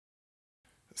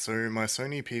So my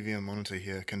Sony PVM monitor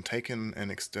here can take in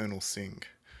an external sync.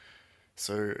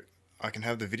 So I can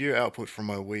have the video output from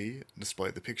my Wii display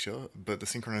the picture, but the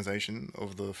synchronization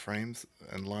of the frames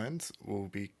and lines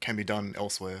can be done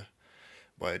elsewhere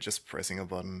by just pressing a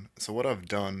button. So what I've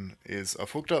done is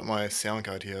I've hooked up my sound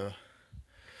card here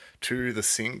to the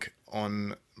sync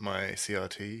on my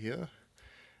CRT here,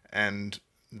 and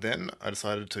then I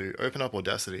decided to open up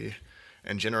Audacity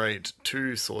and generate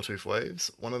two sawtooth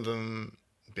waves, one of them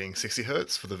being 60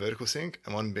 hertz for the vertical sync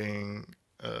and one being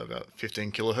about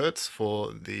 15 kilohertz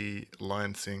for the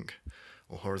line sync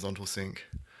or horizontal sync.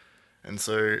 And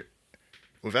so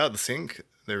without the sync,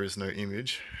 there is no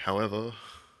image. However,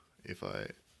 if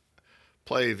I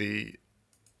play the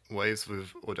waves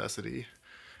with Audacity,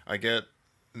 I get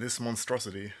this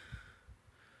monstrosity,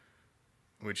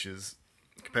 which is,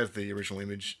 compared to the original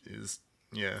image, is,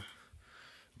 yeah.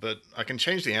 But I can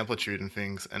change the amplitude and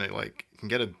things, and it like can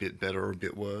get a bit better or a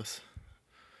bit worse.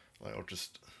 Like I'll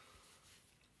just,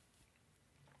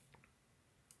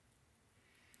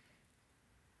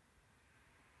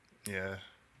 yeah,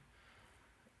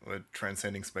 we're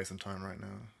transcending space and time right now.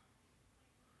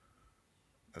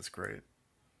 That's great.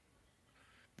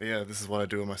 But yeah, this is what I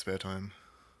do in my spare time.